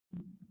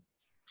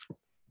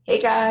Hey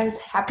guys,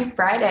 happy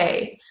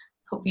Friday.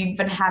 Hope you've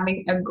been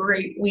having a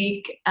great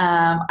week.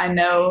 I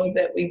know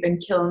that we've been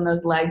killing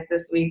those legs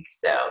this week,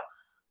 so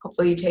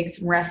hopefully you take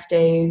some rest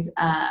days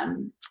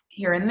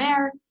here and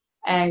there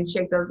and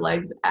shake those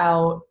legs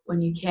out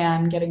when you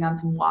can, getting on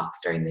some walks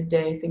during the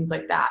day, things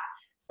like that.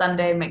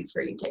 Sunday, make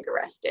sure you take a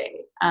rest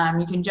day.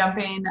 You can jump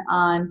in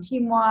on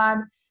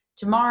PreWOD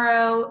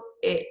tomorrow.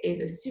 It is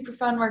a super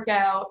fun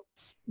workout.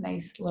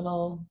 Nice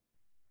little,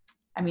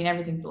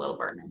 everything's a little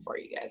burner for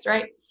you guys,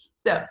 right?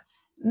 So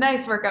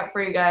nice workout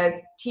for you guys.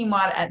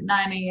 PreWOD at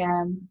 9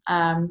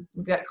 a.m.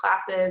 We've got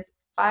classes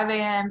 5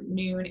 a.m.,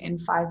 noon, and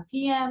 5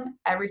 p.m.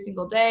 every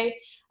single day.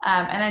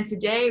 And then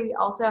today we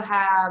also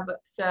have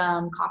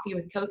some coffee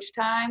with coach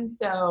time.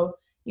 So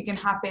you can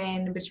hop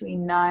in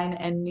between 9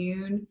 and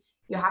noon.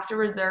 You have to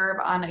reserve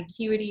on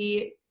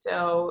Acuity.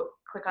 So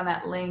click on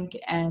that link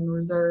and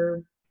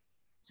reserve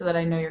so that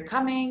I know you're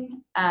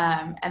coming.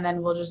 And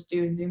then we'll just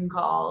do a Zoom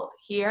call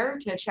here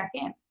to check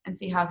in and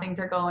see how things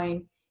are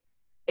going.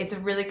 It's a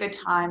really good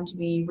time to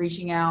be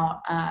reaching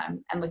out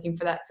and looking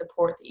for that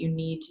support that you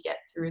need to get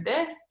through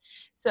this.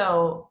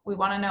 So we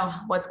want to know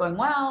what's going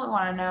well. We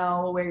want to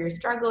know where you're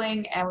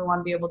struggling, and we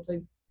want to be able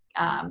to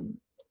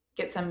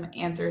get some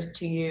answers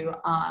to you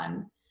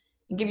on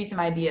and give you some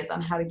ideas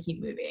on how to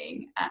keep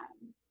moving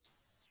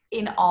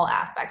in all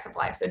aspects of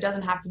life. So it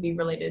doesn't have to be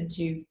related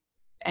to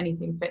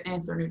anything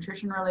fitness or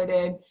nutrition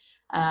related.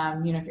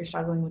 If you're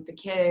struggling with the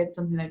kids,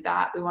 something like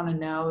that, we want to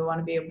know. We want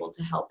to be able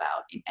to help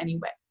out in any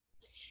way.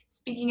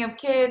 Speaking of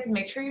kids,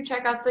 make sure you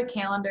check out the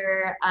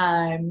calendar.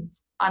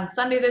 On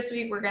Sunday this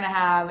week, we're going to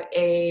have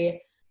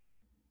a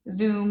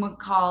Zoom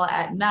call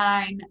at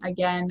 9.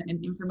 Again,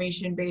 an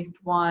information-based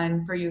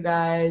one for you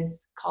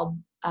guys called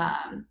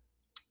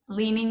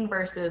leaning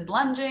versus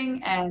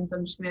lunging. And so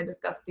I'm just going to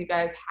discuss with you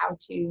guys how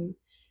to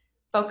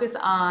focus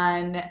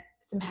on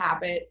some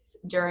habits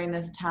during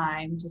this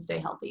time to stay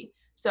healthy.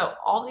 So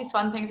all these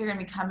fun things are going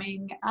to be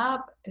coming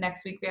up.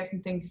 Next week, we have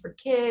some things for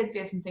kids. We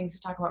have some things to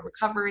talk about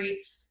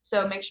recovery.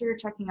 So make sure you're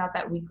checking out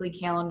that weekly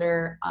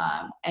calendar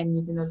and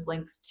using those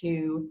links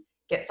to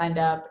get signed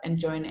up and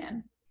join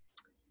in.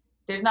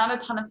 There's not a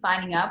ton of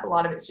signing up. A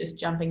lot of it's just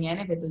jumping in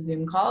if it's a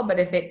Zoom call.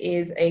 But if it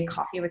is a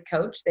coffee with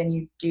coach, then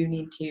you do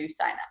need to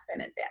sign up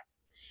in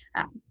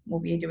advance. We'll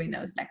be doing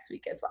those next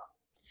week as well.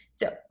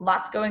 So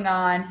lots going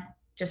on.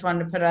 Just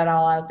wanted to put it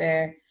all out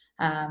there.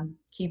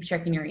 Keep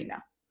checking your email.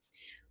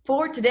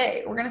 For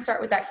today, we're going to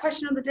start with that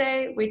question of the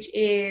day, which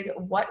is,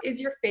 what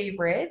is your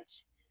favorite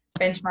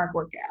benchmark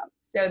workout?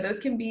 So those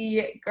can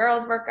be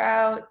girls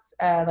workouts,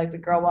 like the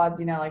girl WODs,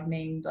 like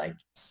named like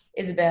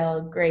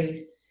Isabel,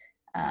 Grace,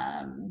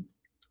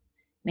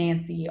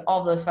 Nancy,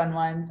 all those fun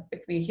ones. It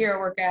could be a hero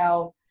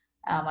workout,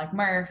 like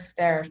Murph.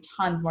 There's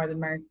tons more than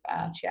Murph.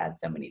 She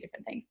adds so many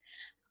different things.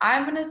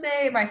 I'm going to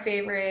say my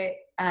favorite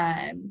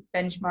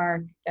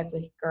benchmark, that's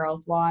a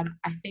girls WOD.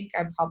 I think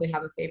I probably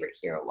have a favorite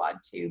hero WOD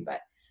too, but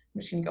I'm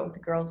just going to go with the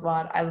girls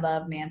WOD. I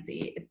love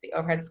Nancy. It's the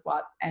overhead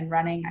squats and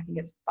running. I think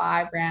it's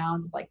 5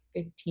 rounds of like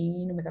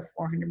 15 with a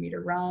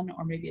 400-meter run,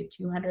 or maybe a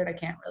 200. I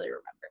can't really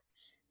remember.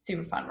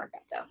 Super fun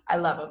workout though. I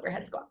love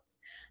overhead squats.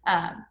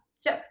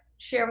 So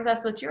share with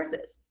us what yours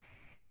is.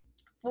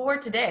 For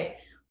today,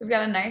 we've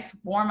got a nice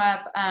warm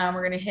up.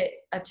 We're going to hit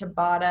a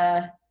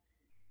Tabata,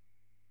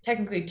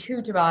 technically 2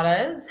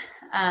 Tabatas.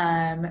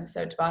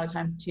 So Tabata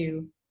times 2.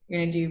 You're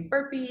going to do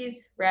burpees,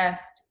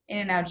 rest, in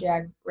and out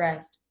jacks,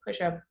 rest,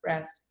 push up,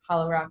 rest,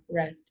 hollow rock,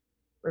 rest.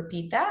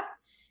 Repeat that.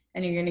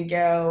 And you're going to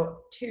go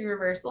 2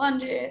 reverse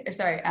lunges,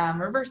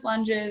 reverse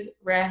lunges,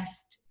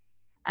 rest,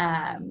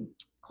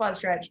 quad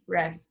stretch,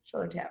 rest,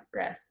 shoulder tap,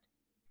 rest,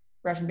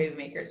 Russian baby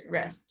makers,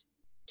 rest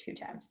 2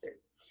 times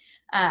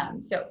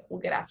 3. So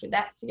we'll get after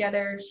that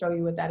together, show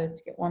you what that is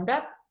to get warmed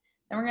up.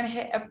 Then we're going to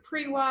hit a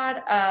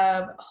PreWOD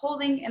of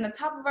holding in the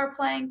top of our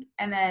plank,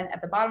 and then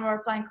at the bottom of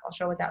our plank, I'll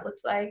show what that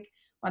looks like.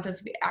 I want those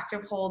to be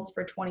active holds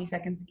for 20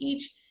 seconds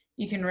each.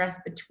 You can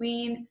rest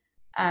between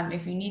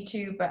if you need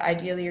to, but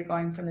ideally you're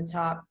going from the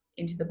top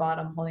into the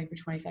bottom, holding for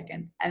 20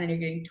 seconds. And then you're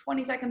getting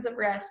 20 seconds of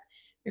rest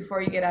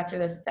before you get after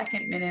the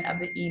 2nd minute of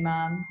the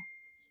EMOM,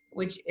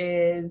 which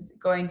is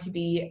going to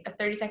be a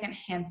 30-second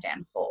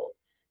handstand hold.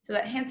 So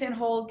that handstand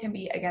hold can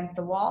be against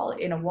the wall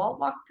in a wall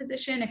walk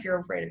position if you're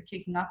afraid of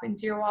kicking up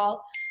into your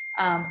wall,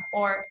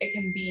 or it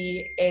can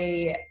be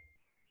a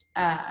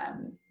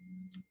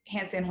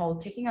handstand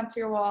hold kicking up to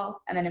your wall.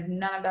 And then if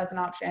none of that's an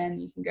option,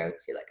 you can go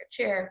to like a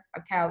chair,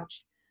 a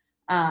couch,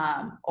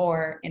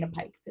 or in a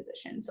pike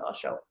position. So I'll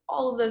show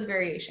all of those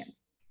variations.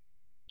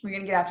 We're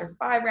going to get after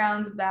 5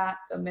 rounds of that.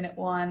 So minute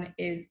 1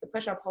 is the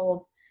push-up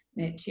holds,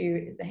 minute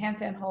 2 is the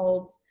handstand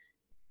holds,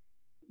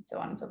 and so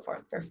on and so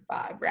forth for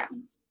 5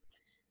 rounds.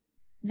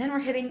 And then we're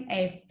hitting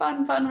a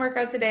fun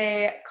workout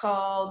today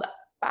called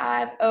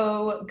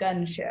 5-0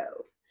 gun show.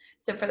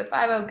 So for the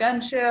 5-0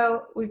 gun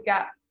show, we've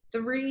got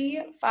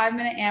 3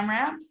 5-minute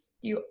AMRAPs.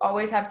 You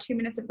always have 2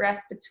 minutes of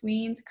rest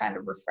between to kind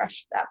of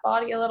refresh that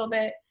body a little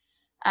bit.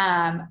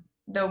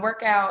 The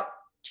workout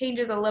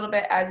changes a little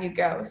bit as you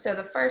go. So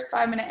the first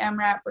 5-minute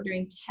AMRAP, we're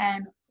doing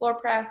 10 floor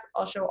press.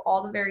 I'll show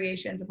all the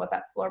variations of what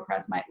that floor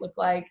press might look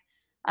like,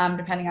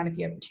 depending on if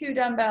you have 2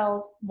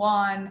 dumbbells,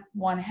 one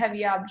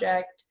heavy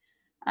object,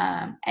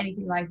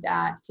 anything like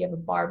that. If you have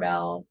a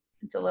barbell,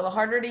 it's a little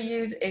harder to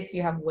use if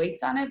you have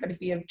weights on it, but if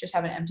you just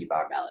have an empty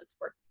barbell,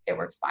 it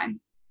works fine.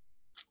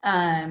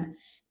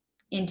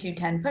 Into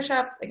 10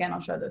 push-ups, again, I'll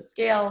show those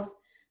scales,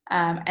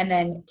 and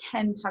then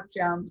 10 tuck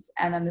jumps,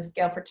 and then the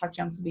scale for tuck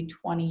jumps will be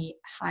 20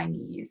 high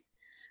knees.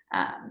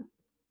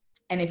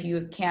 And if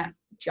you can't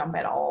jump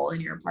at all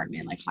in your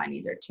apartment, like high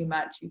knees are too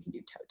much, you can do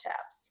toe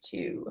taps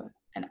to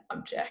an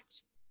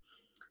object.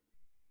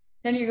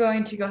 Then you're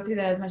going to go through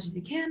that as much as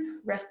you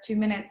can, rest 2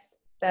 minutes.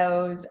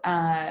 Those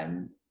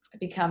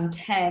become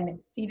 10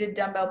 seated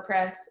dumbbell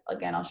press.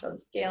 Again, I'll show the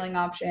scaling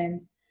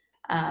options.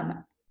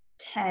 10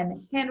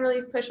 hand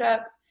release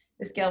push-ups.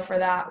 The scale for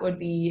that would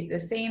be the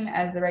same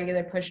as the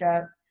regular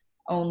push-up,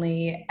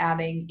 only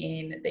adding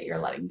in that you're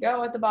letting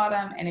go at the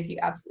bottom. And if you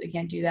absolutely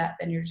can't do that,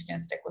 then you're just gonna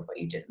stick with what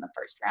you did in the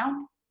first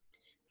round.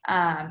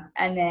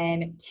 And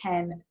then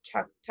 10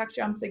 tuck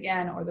jumps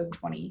again, or those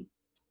 20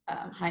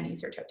 high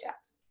knees or toe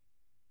taps.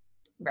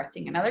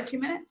 Resting another 2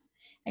 minutes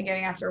and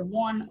getting after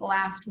one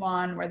last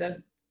one where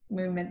those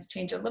movements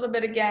change a little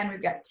bit again.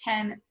 We've got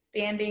 10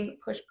 standing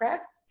push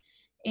press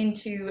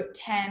into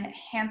 10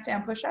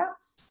 handstand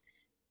push-ups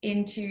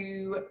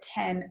into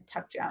 10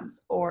 tuck jumps,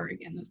 or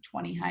again, those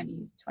 20 high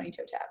knees, 20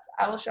 toe taps.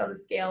 I will show the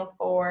scale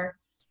for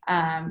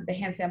the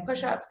handstand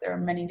push-ups. There are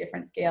many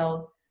different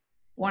scales.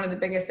 One of the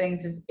biggest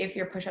things is if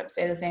your push-ups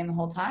stay the same the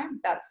whole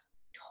time, that's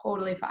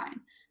totally fine.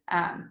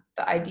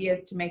 The idea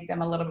is to make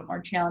them a little bit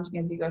more challenging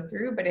as you go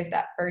through, but if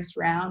that first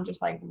round,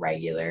 just like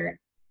regular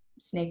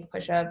snake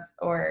push-ups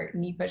or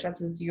knee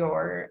push-ups is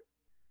your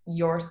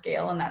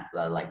scale and that's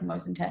the like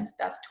most intense,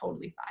 that's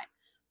totally fine.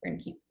 We're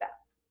gonna keep that.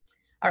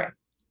 All right,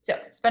 so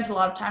spent a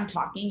lot of time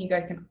talking. You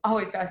guys can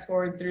always fast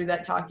forward through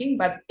that talking,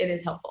 but it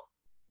is helpful.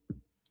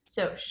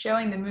 So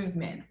showing the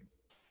movements.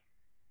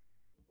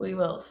 We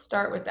will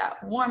start with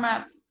that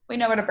warm-up. We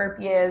know what a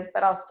burpee is,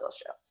 but I'll still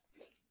show.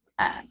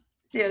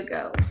 So you'll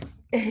go,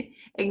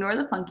 ignore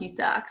the funky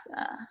socks,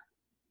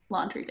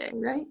 laundry day,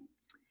 right?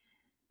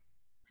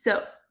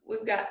 So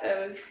we've got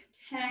those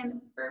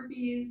 10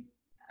 burpees,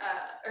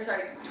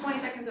 20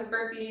 seconds of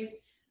burpees,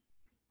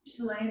 just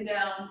laying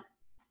down,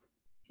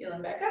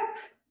 feeling back up,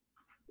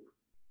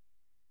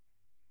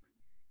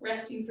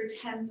 resting for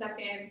 10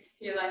 seconds.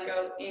 You then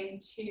go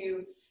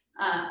into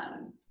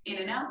in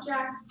and out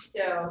jacks.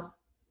 So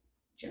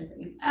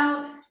jumping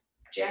out,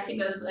 jacking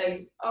those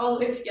legs all the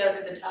way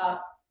together to the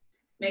top,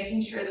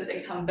 making sure that they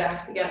come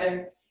back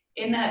together.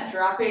 In that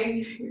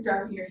dropping, you're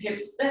dropping your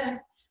hips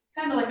back,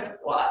 kind of like a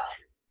squat.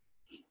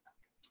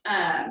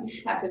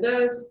 After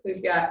those,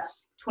 we've got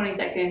 20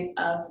 seconds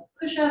of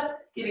push-ups,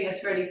 getting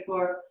us ready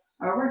for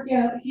our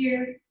workout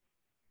here.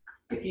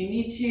 If you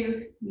need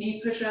to,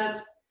 knee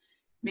push-ups,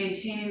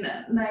 maintaining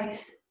that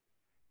nice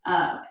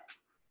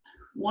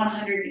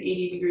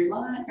 180 degree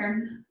line,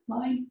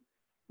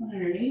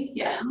 180?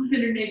 Yeah,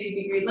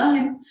 180 degree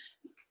line.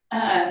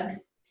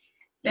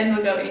 Then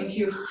we'll go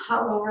into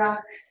hollow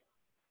rocks.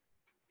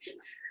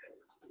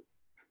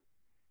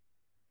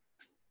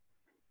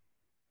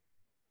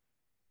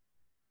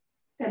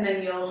 And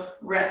then you'll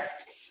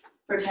rest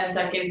for 10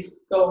 seconds,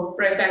 go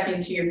right back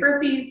into your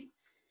burpees,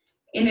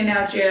 in and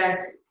out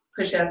jacks,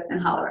 push-ups,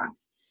 and hollow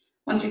rocks.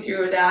 Once you're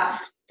through with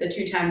that, the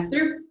 2 times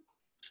through,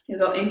 you'll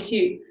go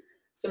into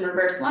some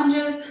reverse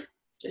lunges,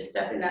 just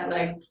stepping that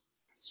leg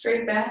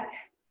straight back.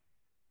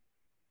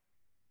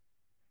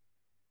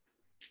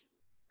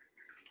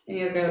 And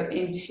you'll go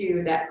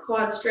into that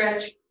quad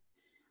stretch.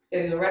 So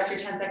you'll rest your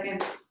 10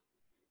 seconds,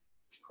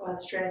 quad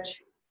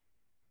stretch.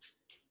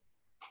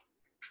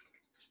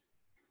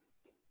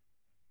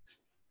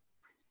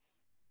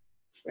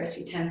 Rest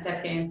your 10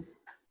 seconds.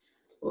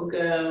 We'll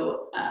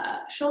go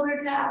shoulder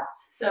taps.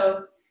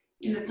 So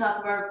in the top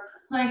of our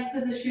plank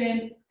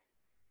position,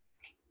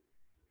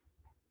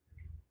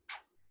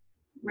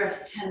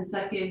 rest 10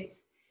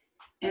 seconds,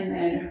 and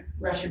then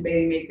Russian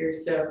baby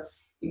makers. So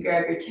you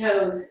grab your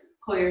toes,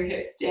 pull your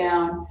hips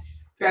down,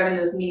 driving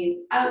those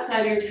knees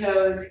outside your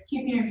toes,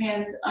 keeping your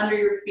hands under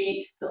your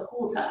feet the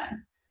whole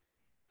time.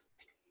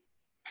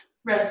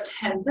 Rest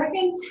 10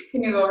 seconds,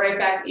 and you go right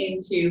back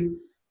into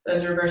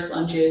those reverse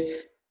lunges,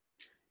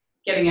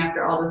 getting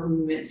after all those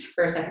movements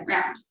for a second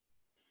round.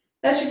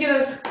 That should get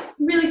us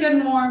really good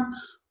and warm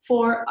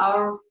for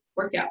our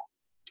workout.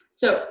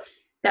 So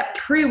that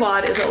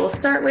pre-WOD is what we'll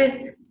start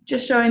with,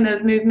 just showing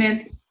those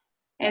movements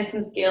and some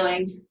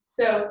scaling.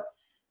 So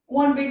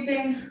one big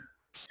thing,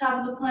 top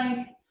of the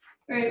plank,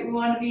 right? We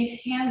want to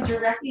be hands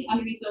directly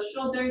underneath those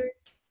shoulders,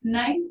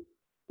 nice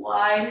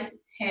wide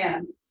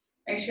hands.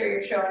 Make sure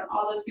you're showing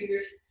all those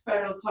fingers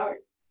spread apart.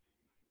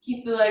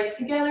 Keep the legs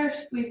together,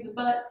 squeeze the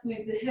butt,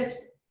 squeeze the hips,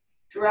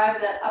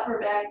 drive that upper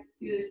back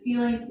through the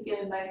ceiling to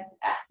get a nice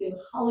active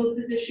hollow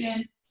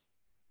position.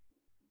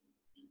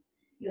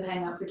 You'll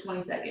hang out for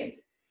 20 seconds.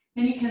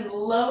 Then you can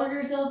lower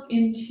yourself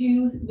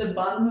into the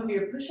bottom of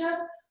your push-up.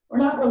 We're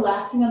not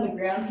relaxing on the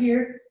ground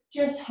here,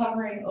 just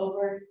hovering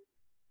over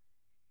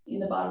in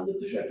the bottom of the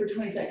push-up for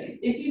 20 seconds.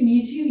 If you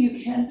need to,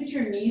 you can put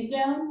your knees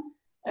down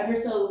ever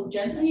so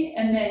gently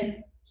and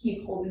then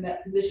keep holding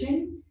that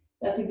position.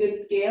 That's a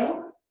good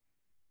scale.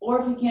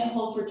 Or if you can't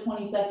hold for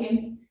 20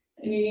 seconds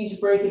and you need to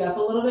break it up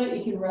a little bit,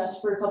 you can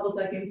rest for a couple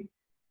seconds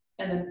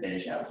and then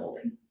finish out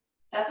holding.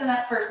 That's in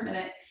that first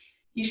minute.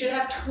 You should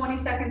have 20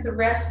 seconds of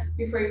rest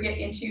before you get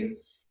into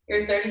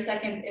your 30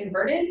 seconds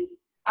inverted.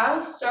 I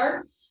will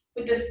start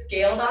with the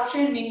scaled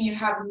option, meaning you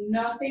have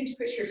nothing to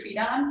push your feet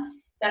on.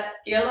 That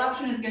scaled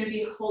option is going to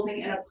be holding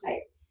in a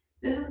pike.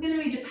 This is going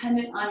to be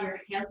dependent on your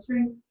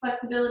hamstring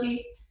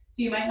flexibility, so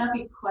you might not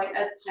be quite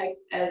as pike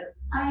as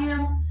I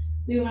am.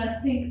 So you want to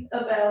think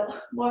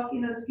about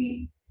walking those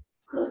feet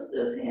close to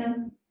those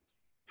hands,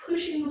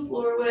 pushing the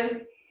floor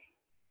away,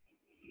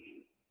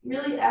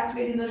 really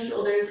activating those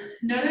shoulders.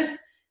 Notice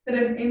that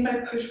I'm in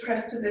my push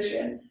press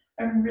position.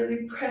 I'm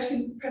really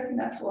pressing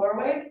that floor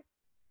away.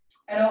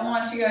 I don't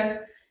want you guys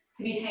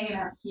to be hanging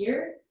out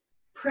here.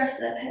 Press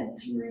that head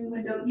through the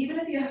window, even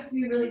if you have to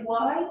be really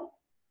wide,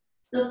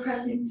 still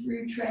pressing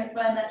through, trying to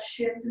find that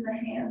shift in the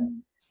hands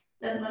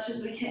as much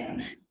as we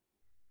can.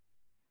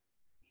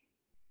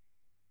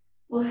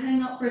 We'll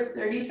hang out for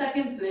 30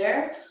 seconds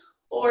there,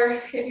 or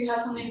if you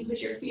have something to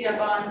put your feet up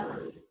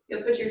on,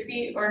 you'll put your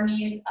feet or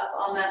knees up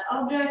on that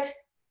object.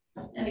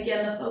 And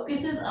again, the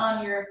focus is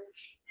on your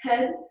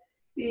head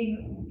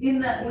being in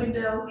that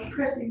window,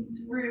 pressing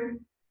through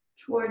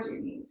towards your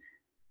knees.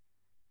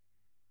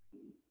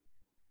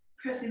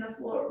 Pressing the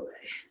floor away.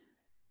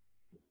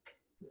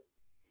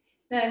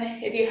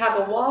 Then if you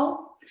have a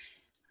wall,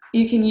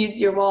 you can use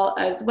your wall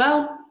as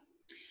well.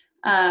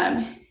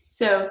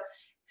 So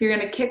if you're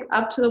gonna kick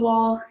up to the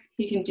wall,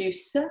 you can do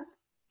so.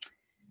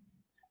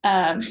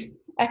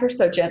 Ever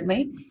so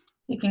gently,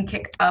 you can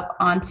kick up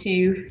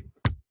onto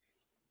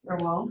your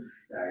wall.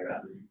 Sorry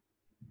about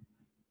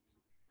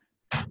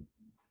that.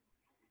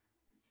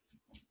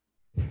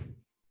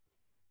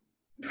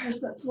 Press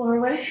that floor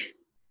away.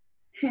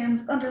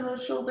 Hands under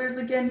those shoulders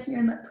again here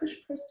in that push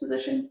press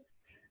position.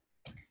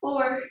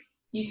 Or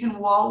you can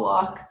wall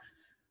walk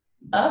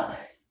up,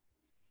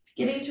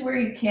 getting to where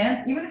you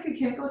can. Even if you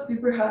can't go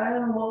super high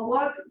on a wall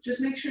walk,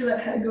 just make sure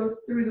that head goes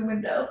through the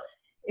window.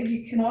 If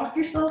you can walk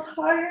yourself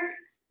higher,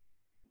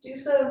 do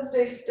so and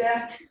stay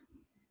stacked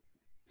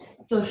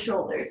those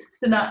shoulders.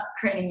 So not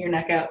craning your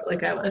neck out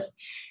like I was.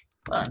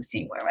 Well, I'm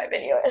seeing where my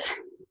video is.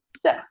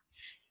 So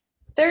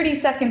 30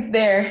 seconds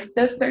there.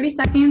 Those 30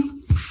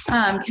 seconds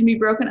can be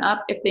broken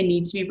up if they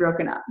need to be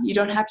broken up. You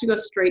don't have to go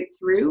straight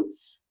through,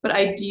 but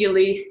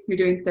ideally you're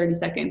doing 30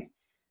 seconds.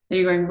 Then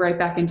you're going right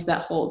back into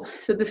that hold.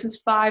 So this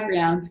is 5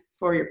 rounds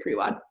for your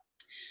PreWOD.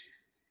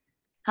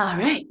 All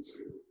right,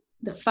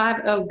 the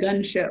 5-0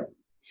 gun show.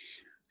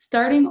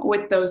 Starting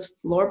with those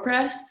floor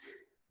press,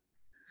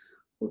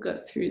 we'll go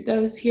through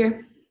those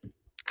here.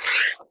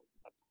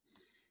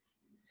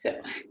 So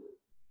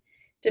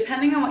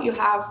depending on what you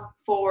have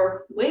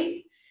for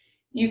weight,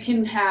 you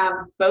can have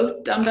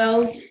both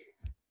dumbbells.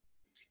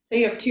 So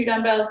you have 2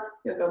 dumbbells,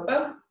 you'll go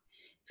both.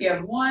 If you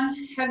have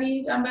 1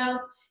 heavy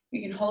dumbbell,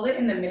 you can hold it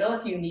in the middle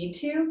if you need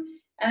to.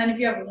 And then if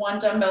you have 1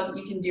 dumbbell that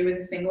you can do with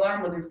a single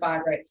arm, we'll do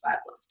 5 right, 5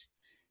 left.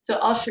 So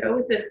I'll show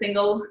with this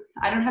single,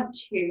 I don't have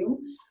 2,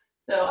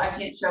 so I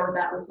can't show what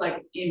that looks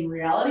like in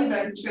reality, but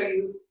I can show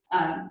you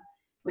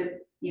with,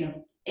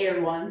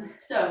 air ones.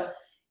 So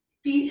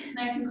feet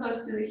nice and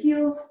close to the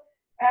heels,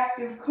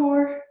 active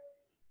core.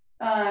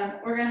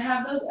 We're gonna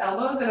have those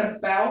elbows at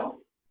about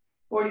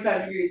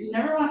 45 degrees. You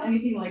never want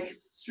anything like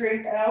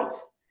straight out,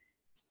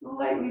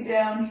 slightly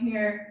down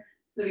here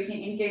so we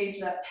can engage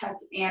that pec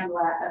and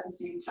lat at the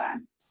same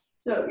time.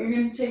 So you're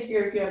gonna take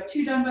if you have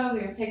 2 dumbbells,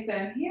 you're gonna take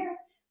them here,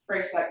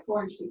 brace that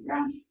core into the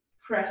ground,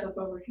 press up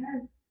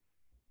overhead,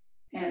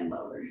 and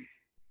lower.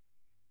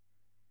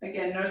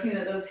 Again, noticing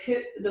that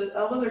those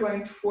elbows are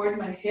going towards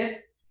my hips,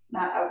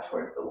 not out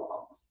towards the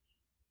walls.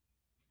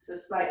 So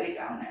slightly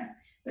down there.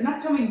 They're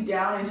not coming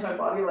down into my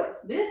body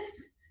like this,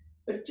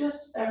 but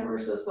just ever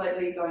so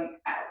slightly going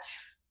out.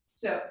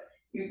 So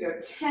you go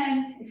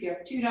 10 if you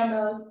have 2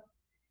 dumbbells.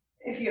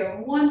 If you have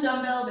 1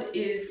 dumbbell that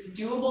is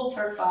doable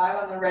for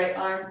 5 on the right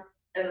arm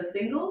as a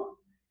single,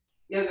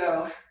 you'll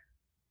go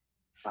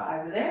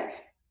 5 there.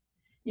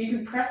 You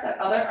can press that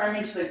other arm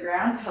into the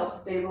ground to help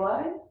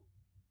stabilize.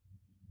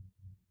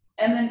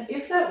 And then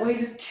if that weight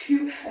is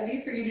too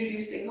heavy for you to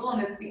do single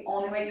and it's the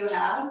only weight you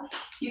have,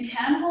 you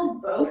can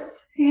hold both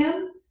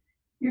hands.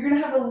 You're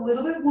gonna have a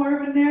little bit more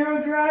of a narrow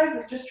drive,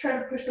 but just try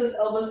to push those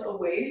elbows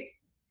away.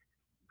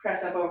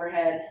 Press up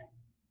overhead.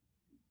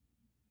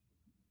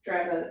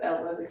 Drive those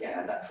elbows again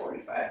at that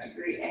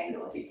 45-degree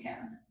angle if you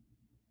can.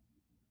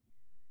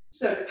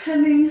 So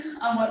depending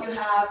on what you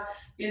have,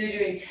 either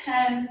doing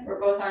 10 where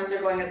both arms are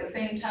going at the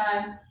same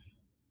time,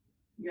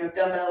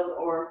 dumbbells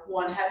or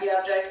 1 heavy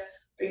object,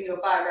 or you can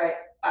go 5 right,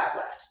 5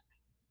 left.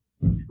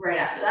 Right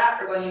after that,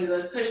 we're going into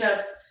those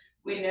push-ups.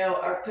 We know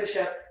our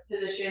push-up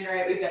position,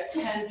 right? We've got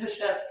 10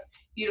 push-ups,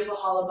 beautiful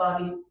hollow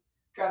body,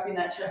 dropping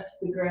that chest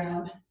to the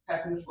ground,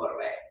 pressing the floor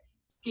away.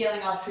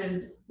 Scaling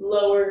options,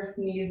 lower,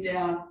 knees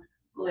down,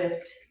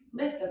 lift,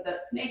 that's that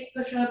snake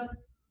push-up,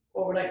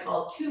 or what I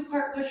call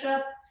two-part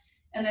push-up.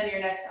 And then your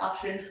next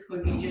option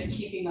would be just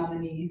keeping on the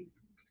knees,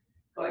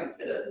 going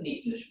for those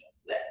knee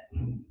push-ups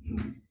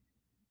there.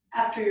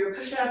 After your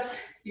push-ups,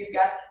 you've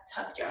got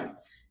tuck jumps.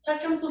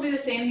 Tuck jumps will be the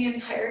same the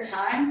entire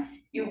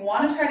time. You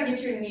want to try to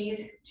get your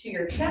knees to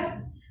your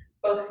chest,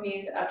 both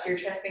knees up to your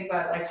chest. Think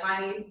about it like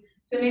high knees.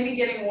 So maybe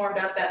getting warmed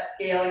up, that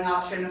scaling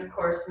option, of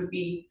course, would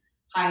be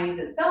high knees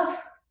itself.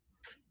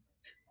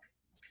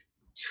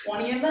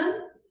 20 of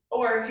them,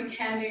 or if you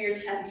can do your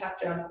 10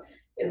 tuck jumps,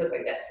 they look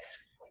like this.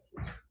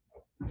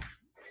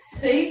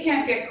 Say you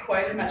can't get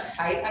quite as much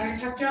height on your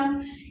tuck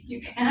jump,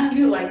 you can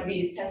do like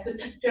these types of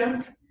tuck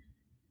jumps.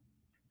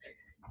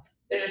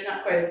 They're just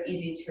not quite as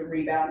easy to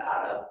rebound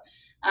out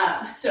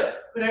of. So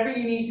whatever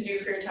you need to do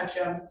for your tuck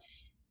jumps,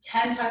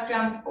 10 tuck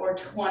jumps or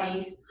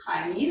 20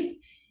 high knees.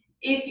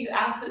 If you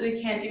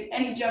absolutely can't do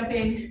any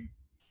jumping,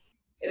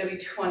 it'll be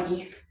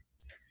 20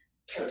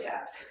 toe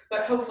taps.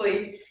 But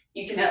hopefully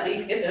you can at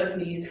least get those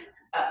knees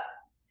up.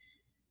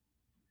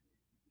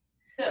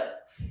 So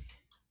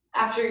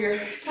after your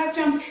tuck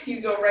jumps,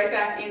 you go right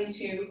back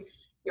into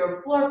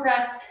your floor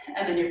press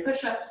and then your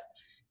push-ups,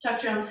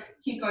 tuck jumps.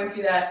 Keep going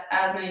through that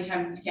as many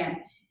times as you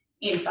can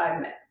in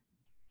 5 minutes.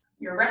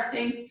 You're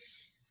resting,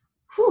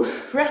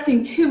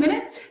 resting 2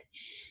 minutes.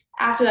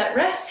 After that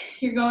rest,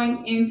 you're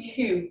going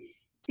into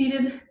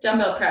seated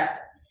dumbbell press.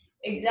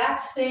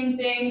 Exact same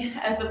thing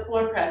as the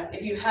floor press.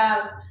 If you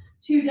have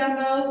 2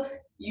 dumbbells,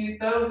 use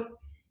both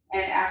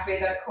and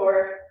activate that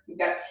core. You've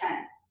got 10.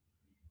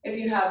 If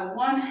you have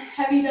 1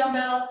 heavy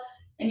dumbbell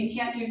and you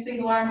can't do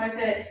single arm with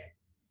it,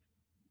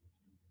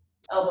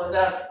 elbows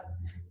up,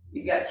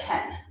 you've got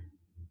 10.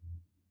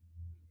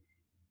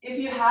 If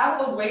you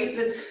have a weight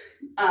that's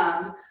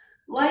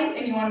light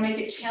and you want to make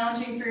it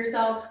challenging for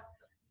yourself,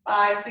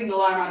 5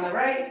 single arm on the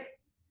right,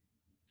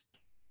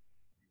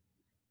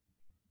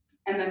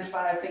 and then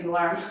 5 single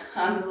arm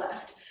on the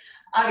left.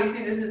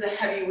 Obviously, this is a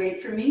heavy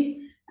weight for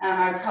me.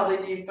 I'd probably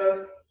do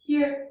both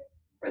here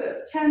for those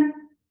 10.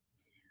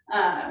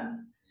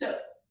 So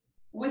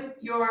with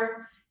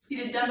your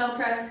seated dumbbell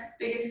press,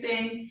 biggest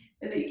thing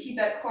is that you keep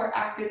that core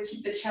active,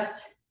 keep the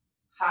chest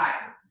high,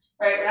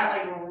 right? We're not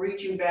like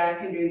reaching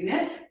back and doing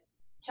this.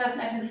 Chest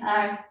nice and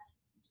high,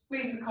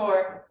 squeeze the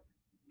core,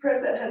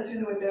 press that head through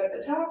the window at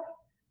the top,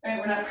 right?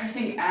 We're not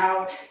pressing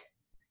out,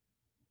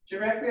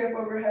 directly up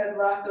overhead,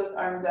 lock those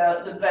arms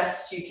out the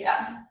best you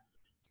can.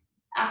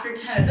 After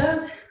 10 of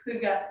those,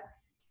 we've got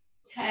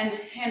 10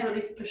 hand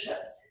release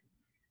push-ups.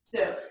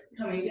 So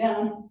coming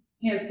down,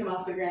 hands come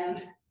off the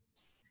ground,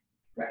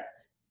 press.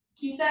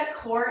 Keep that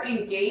core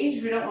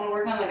engaged. We don't want to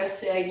work on like a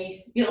saggy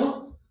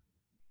skill.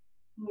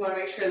 We want to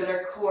make sure that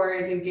our core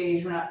is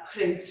engaged. We're not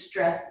putting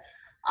stress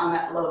on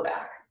that low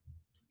back.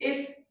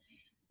 If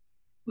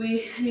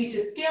we need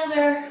to scale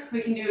there,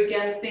 we can do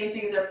again, same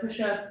thing as our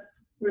push-up,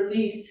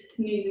 release,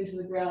 knees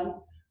into the ground,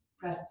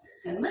 press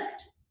and lift.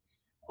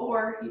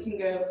 Or you can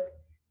go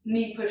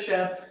knee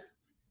push-up,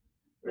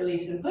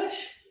 release and push.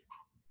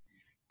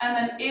 And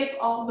then if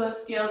all of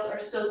those scales are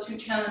still too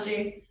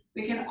challenging,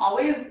 we can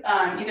always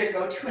either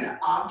go to an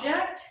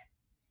object,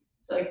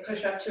 so like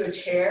push up to a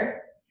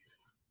chair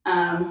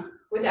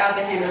without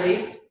the hand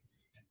release.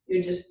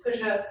 You just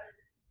push up,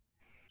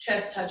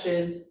 chest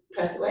touches,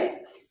 press away,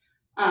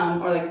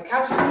 or like a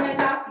couch or something like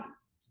that.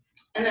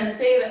 And then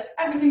say that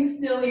everything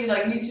still you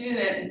like needs to do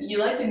that. You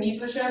like the knee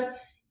push-up,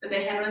 but the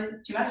hand release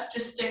is too much,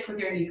 just stick with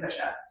your knee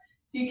push-up.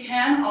 So you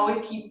can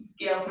always keep the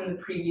scale from the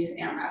previous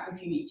AMRAP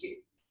if you need to.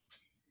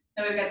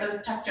 Then we've got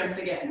those tuck jumps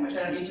again, which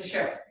I don't need to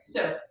show.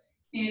 So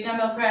seated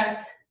dumbbell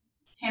press,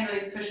 hand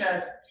release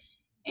push-ups,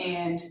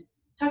 and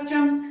tuck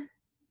jumps.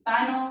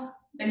 Final,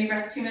 then you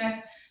rest 2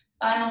 minutes.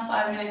 Final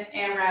 5-minute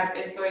AMRAP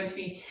is going to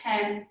be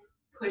 10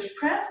 push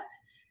press.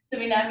 So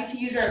we now get to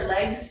use our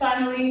legs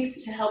finally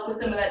to help with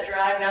some of that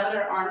drive. Now that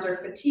our arms are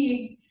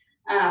fatigued,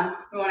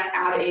 we want to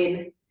add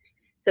in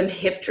some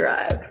hip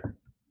drive.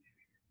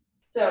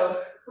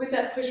 So with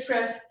that push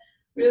press,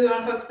 really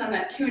want to focus on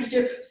that 2-inch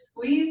dip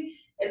squeeze.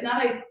 It's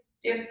not a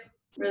dip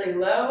really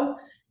low.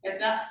 It's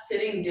not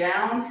sitting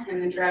down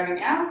and then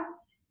driving out.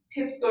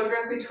 Hips go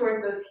directly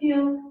towards those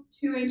heels,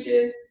 2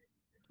 inches,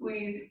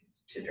 squeeze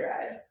to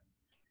drive.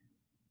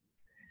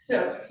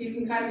 So you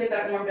can kind of get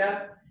that warmed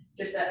up,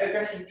 just that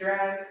aggressive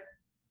drive.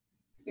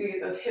 So you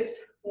get those hips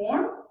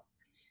warm,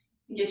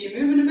 get you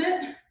moving a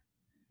bit.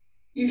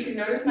 You can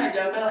notice my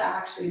dumbbell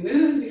actually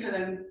moves because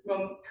I'm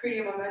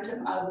creating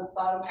momentum out of the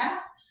bottom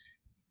half.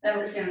 Then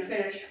we're just going to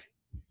finish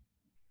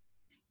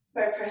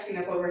by pressing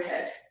up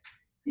overhead.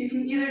 You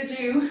can either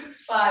do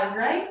 5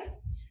 right,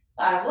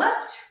 5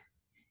 left.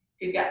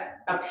 If you've got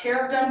a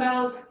pair of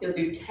dumbbells, you'll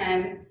do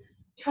 10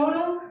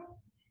 total.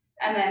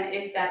 And then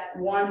if that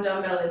one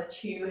dumbbell is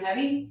too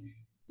heavy,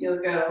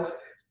 you'll go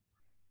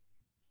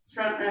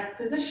front rack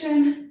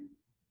position.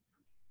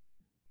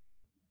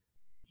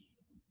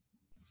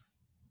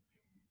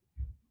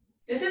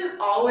 This is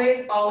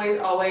always, always,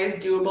 always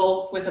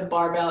doable with a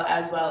barbell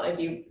as well if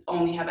you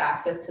only have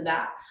access to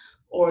that,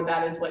 or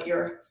that is what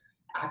your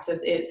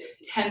access is.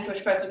 10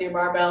 push press with your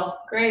barbell,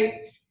 great.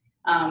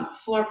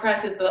 Floor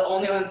press is the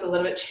only one that's a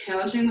little bit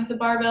challenging with the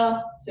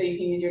barbell, so you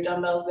can use your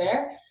dumbbells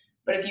there.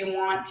 But if you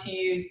want to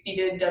use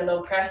seated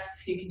dumbbell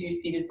press, you can do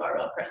seated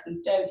barbell press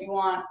instead if you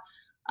want,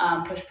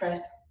 push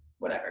press,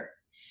 whatever.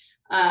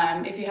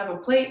 If you have a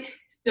plate,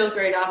 still a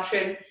great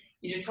option.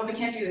 You just probably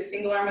can't do the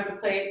single arm with a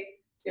plate,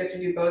 so you have to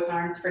do both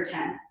arms for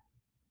 10.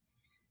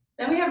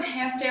 Then we have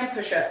handstand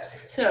push-ups.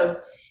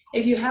 So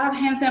if you have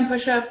handstand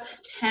push-ups,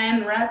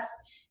 10 reps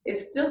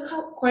is still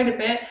quite a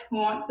bit. We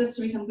want this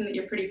to be something that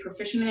you're pretty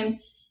proficient in.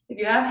 If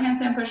you have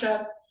handstand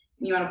push-ups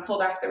and you want to pull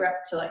back the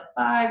reps to like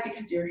 5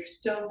 because you're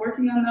still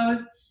working on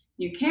those,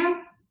 you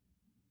can.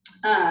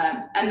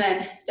 And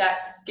then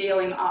that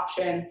scaling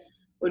option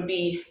would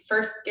be,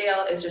 first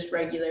scale is just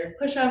regular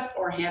push-ups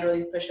or hand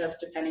release push-ups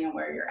depending on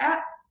where you're at.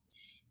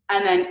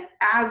 And then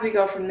as we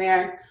go from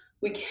there,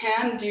 we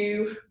can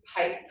do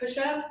pike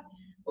push-ups.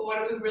 But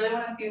what we really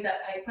want to see with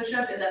that pike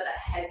push-up is that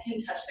the head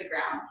can touch the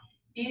ground.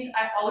 These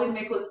I always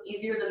make look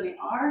easier than they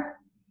are,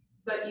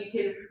 but you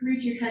can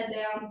reach your head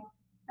down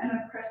and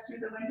then press through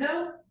the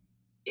window.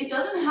 It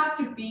doesn't have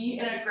to be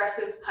an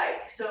aggressive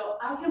pike. So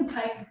I can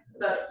pike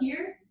about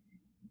here.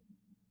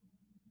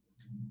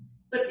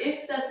 But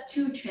if that's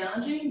too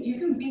challenging, you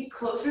can be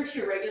closer to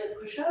your regular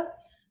push-up,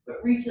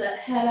 but reach that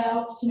head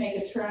out to make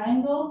a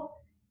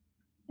triangle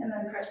and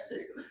then press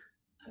through.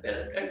 I've got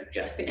to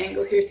adjust the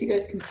angle here so you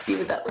guys can see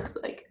what that looks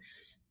like.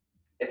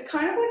 It's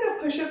kind of like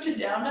a push-up to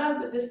down dog,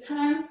 but this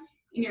time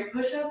in your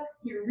push-up,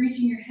 you're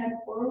reaching your head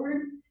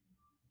forward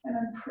and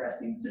then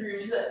pressing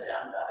through to that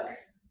down dog.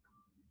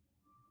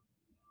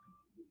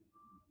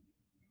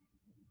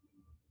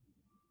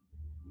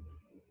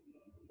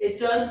 It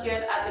does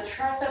get at the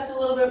triceps a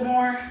little bit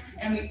more,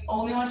 and we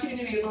only want you to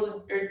be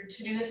able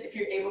to do this if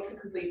you're able to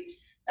complete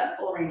that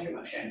full range of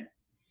motion.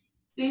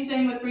 Same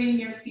thing with bringing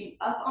your feet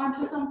up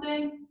onto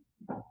something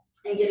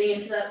and getting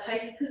into that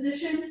pike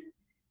position,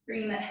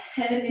 bringing the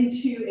head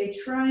into a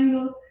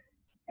triangle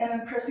and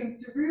then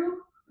pressing through.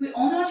 We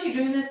only want you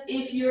doing this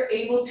if you're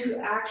able to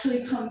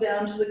actually come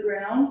down to the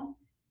ground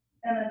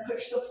and then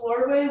push the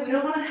floor away. We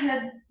don't want to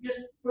head just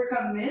work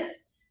on this.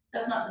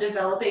 That's not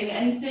developing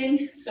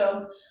anything.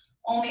 So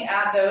only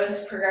add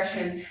those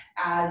progressions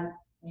as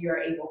you're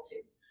able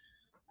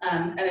to.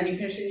 And then you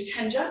finish with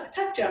your 10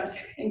 tuck jumps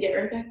and get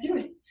right back through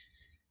it.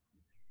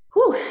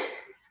 Whew.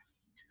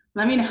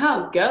 Let me know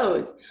how it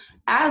goes.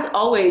 As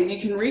always, you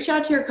can reach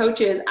out to your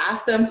coaches,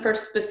 ask them for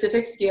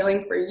specific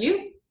scaling for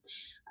you.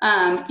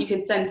 You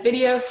can send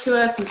videos to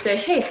us and say,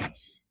 hey,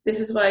 this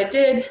is what I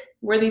did.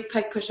 Were these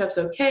pike push-ups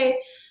okay?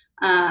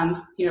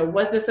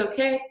 Was this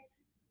okay?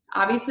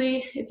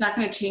 Obviously, it's not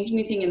going to change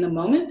anything in the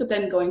moment, but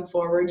then going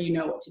forward, you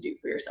know what to do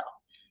for yourself.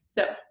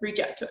 So reach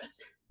out to us.